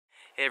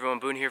Hey everyone,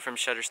 Boone here from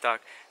Shutterstock.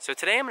 So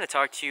today I'm going to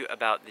talk to you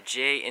about the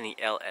J and the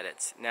L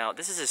edits. Now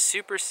this is a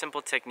super simple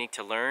technique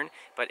to learn,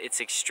 but it's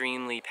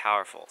extremely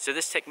powerful. So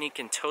this technique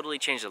can totally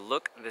change the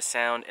look, the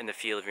sound, and the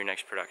feel of your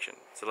next production.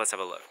 So let's have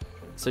a look.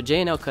 So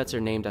J and L cuts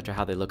are named after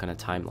how they look on a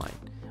timeline.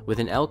 With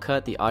an L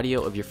cut, the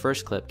audio of your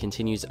first clip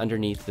continues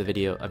underneath the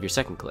video of your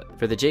second clip.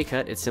 For the J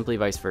cut, it's simply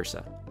vice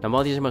versa. Now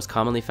while these are most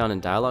commonly found in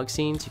dialogue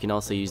scenes, you can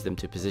also use them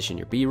to position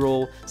your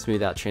B-roll,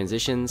 smooth out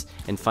transitions,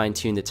 and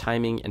fine-tune the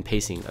timing and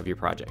pacing of your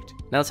project.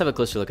 Now let's have a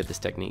closer look at this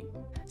technique.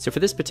 So for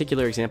this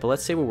particular example,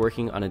 let's say we're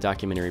working on a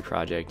documentary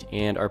project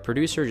and our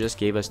producer just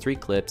gave us 3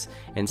 clips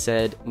and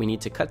said we need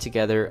to cut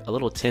together a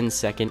little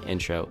 10-second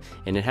intro,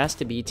 and it has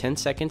to be 10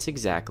 seconds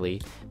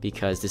exactly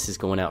because this is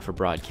going out for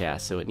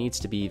broadcast, so it needs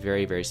to be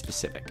very, very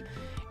specific.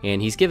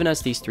 And he's given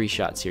us these 3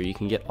 shots here. You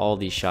can get all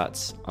these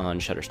shots on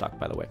Shutterstock,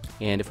 by the way.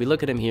 And if we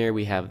look at them here,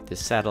 we have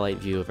this satellite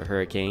view of a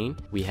hurricane.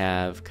 We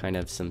have kind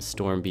of some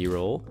storm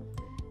B-roll,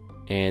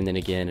 and then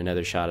again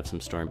another shot of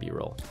some storm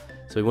B-roll.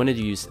 So we wanted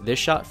to use this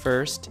shot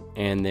first,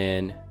 and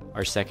then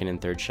our second and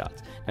third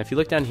shots. Now if you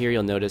look down here,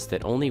 you'll notice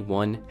that only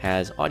one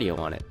has audio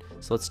on it.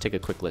 So let's take a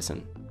quick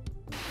listen.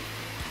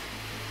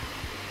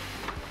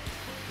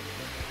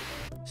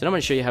 So now I'm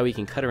going to show you how we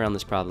can cut around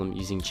this problem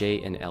using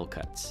J and L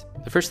cuts.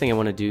 The first thing I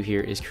want to do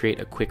here is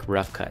create a quick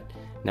rough cut.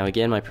 Now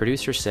again, my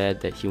producer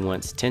said that he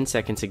wants 10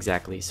 seconds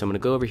exactly. So I'm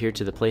going to go over here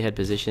to the playhead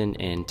position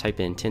and type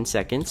in 10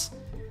 seconds.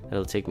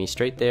 That'll take me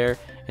straight there,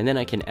 and then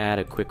I can add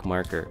a quick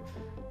marker.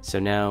 So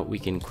now we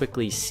can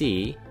quickly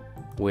see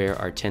where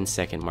our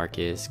 10-second mark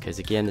is, because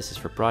again, this is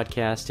for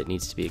broadcast, it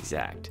needs to be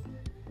exact.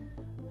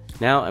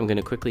 Now I'm going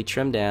to quickly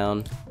trim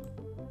down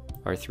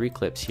our 3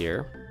 clips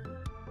here.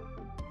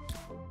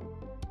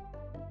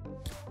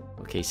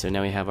 Okay, so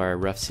now we have our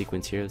rough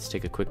sequence here. Let's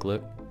take a quick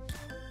look.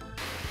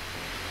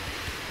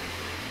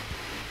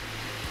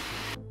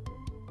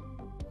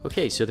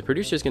 Okay, so the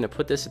producer is going to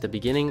put this at the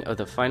beginning of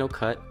the final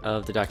cut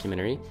of the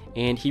documentary,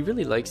 and he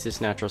really likes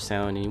this natural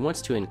sound and he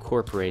wants to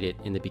incorporate it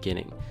in the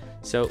beginning.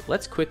 So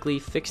let's quickly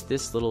fix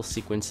this little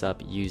sequence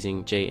up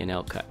using J and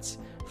L cuts.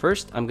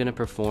 First, I'm going to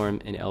perform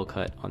an L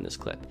cut on this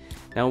clip.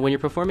 Now when you're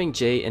performing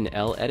J and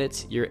L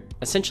edits, you're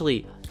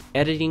essentially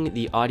editing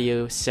the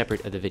audio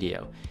separate of the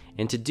video.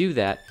 And to do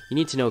that, you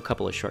need to know a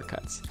couple of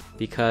shortcuts,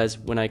 because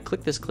when I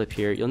click this clip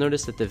here, you'll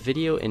notice that the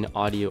video and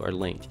audio are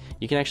linked.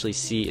 You can actually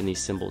see in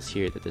these symbols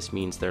here that this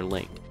means they're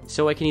linked.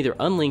 So I can either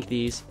unlink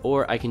these,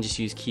 or I can just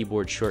use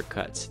keyboard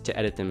shortcuts to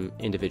edit them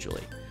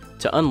individually.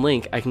 To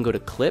unlink, I can go to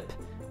Clip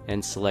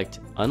and select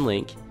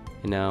Unlink,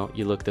 and now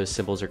you look, those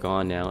symbols are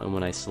gone now, and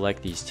when I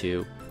select these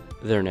two,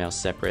 they're now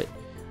separate.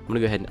 I'm going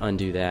to go ahead and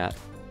undo that.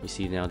 You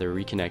see now they're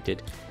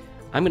reconnected.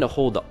 I'm going to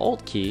hold the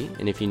Alt key,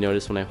 and if you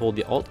notice when I hold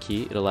the Alt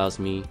key, it allows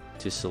me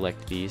to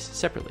select these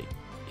separately.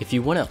 If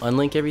you want to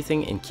unlink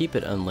everything and keep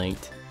it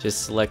unlinked,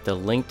 just select the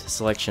linked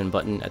selection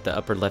button at the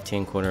upper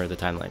left-hand corner of the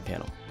timeline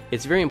panel.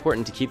 It's very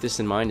important to keep this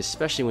in mind,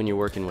 especially when you're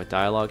working with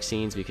dialogue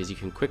scenes, because you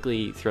can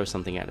quickly throw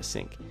something out of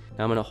sync.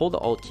 Now I'm going to hold the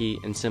Alt key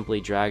and simply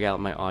drag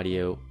out my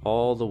audio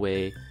all the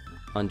way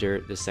under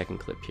the second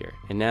clip here.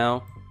 And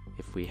now,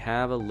 if we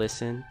have a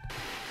listen,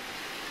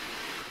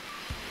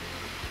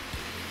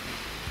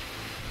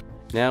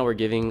 now we're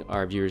giving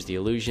our viewers the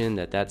illusion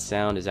that that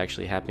sound is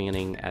actually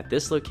happening at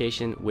this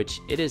location, which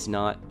it is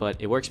not, but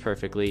it works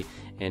perfectly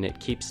and it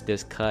keeps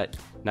this cut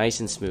nice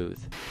and smooth.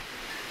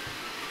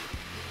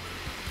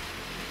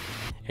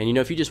 And you know,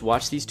 if you just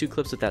watch these 2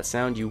 clips with that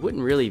sound, you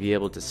wouldn't really be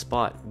able to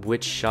spot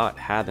which shot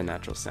had the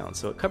natural sound,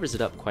 so it covers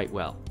it up quite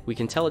well. We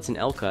can tell it's an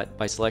L cut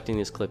by selecting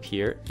this clip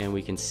here, and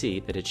we can see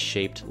that it's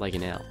shaped like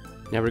an L.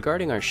 Now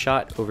regarding our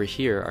shot over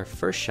here, our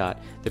first shot,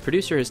 the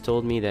producer has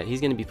told me that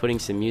he's going to be putting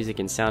some music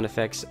and sound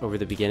effects over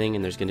the beginning,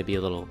 and there's going to be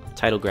a little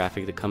title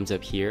graphic that comes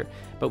up here,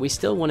 but we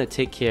still want to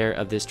take care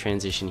of this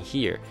transition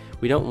here.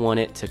 We don't want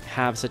it to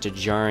have such a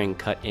jarring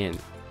cut in.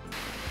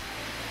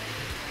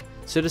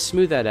 So to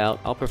smooth that out,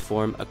 I'll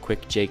perform a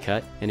quick J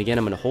cut, and again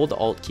I'm going to hold the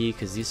Alt key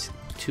because these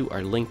 2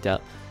 are linked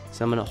up,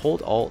 so I'm going to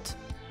hold Alt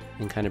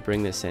and kind of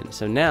bring this in.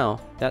 So now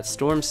that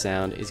storm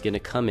sound is going to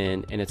come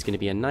in, and it's going to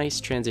be a nice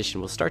transition.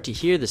 We'll start to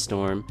hear the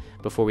storm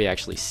before we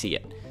actually see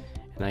it.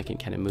 And I can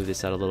kind of move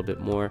this out a little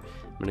bit more.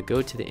 I'm going to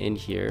go to the end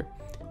here,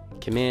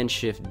 Command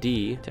Shift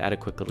D to add a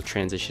quick little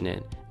transition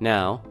in.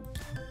 Now,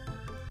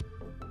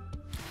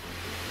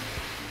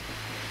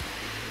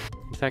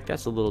 in fact,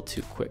 that's a little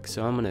too quick,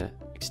 so I'm going to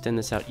extend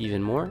this out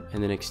even more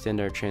and then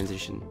extend our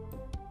transition.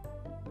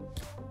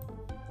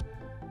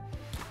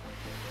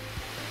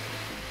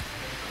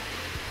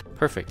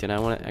 Perfect, and I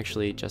want to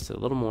actually adjust it a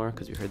little more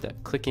because we heard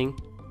that clicking.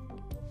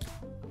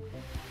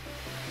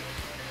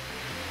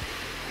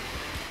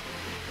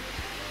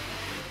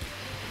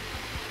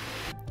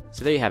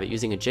 So there you have it.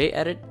 Using a J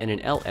edit and an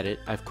L edit,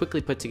 I've quickly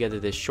put together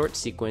this short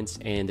sequence,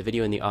 and the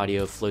video and the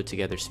audio flow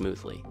together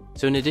smoothly.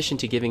 So in addition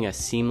to giving us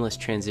seamless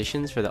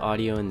transitions for the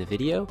audio and the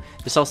video,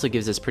 this also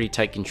gives us pretty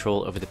tight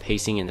control over the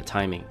pacing and the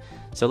timing.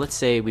 So let's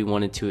say we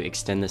wanted to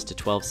extend this to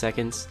 12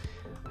 seconds.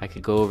 I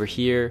could go over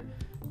here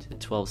to the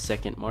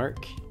 12-second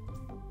mark.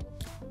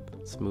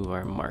 Let's move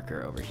our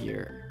marker over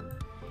here.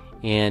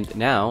 And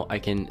now I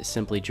can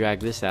simply drag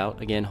this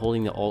out, again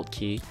holding the Alt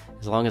key.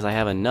 As long as I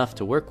have enough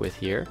to work with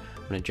here,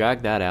 I'm going to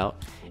drag that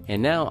out.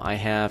 And now I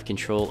have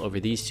control over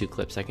these two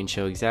clips. I can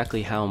show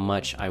exactly how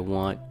much I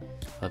want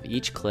of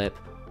each clip,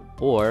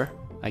 or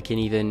I can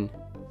even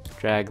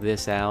drag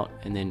this out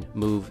and then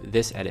move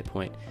this edit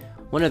point.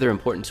 One other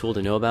important tool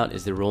to know about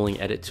is the rolling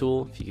edit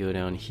tool. If you go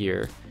down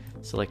here,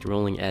 select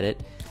rolling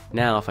edit.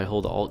 Now if I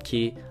hold the Alt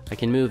key, I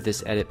can move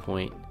this edit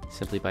point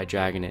simply by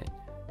dragging it.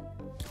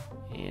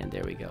 And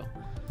there we go.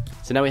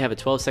 So now we have a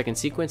 12-second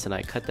sequence, and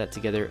I cut that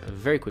together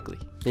very quickly.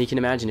 Now you can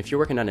imagine if you're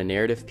working on a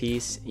narrative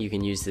piece, you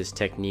can use this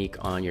technique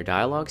on your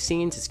dialogue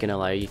scenes. It's going to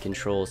allow you to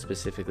control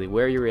specifically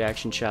where your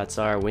reaction shots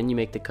are, when you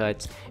make the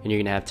cuts, and you're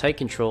going to have tight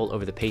control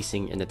over the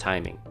pacing and the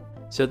timing.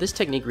 So this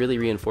technique really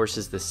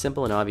reinforces the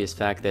simple and obvious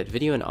fact that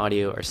video and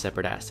audio are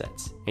separate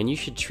assets, and you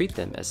should treat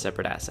them as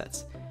separate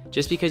assets.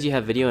 Just because you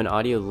have video and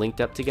audio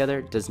linked up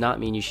together does not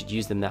mean you should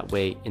use them that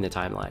way in the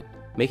timeline.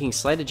 Making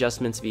slight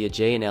adjustments via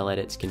J and L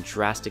edits can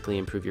drastically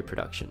improve your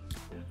production.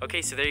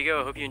 Okay, so there you go.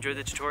 I hope you enjoyed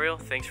the tutorial.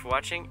 Thanks for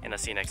watching, and I'll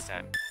see you next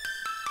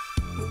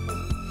time.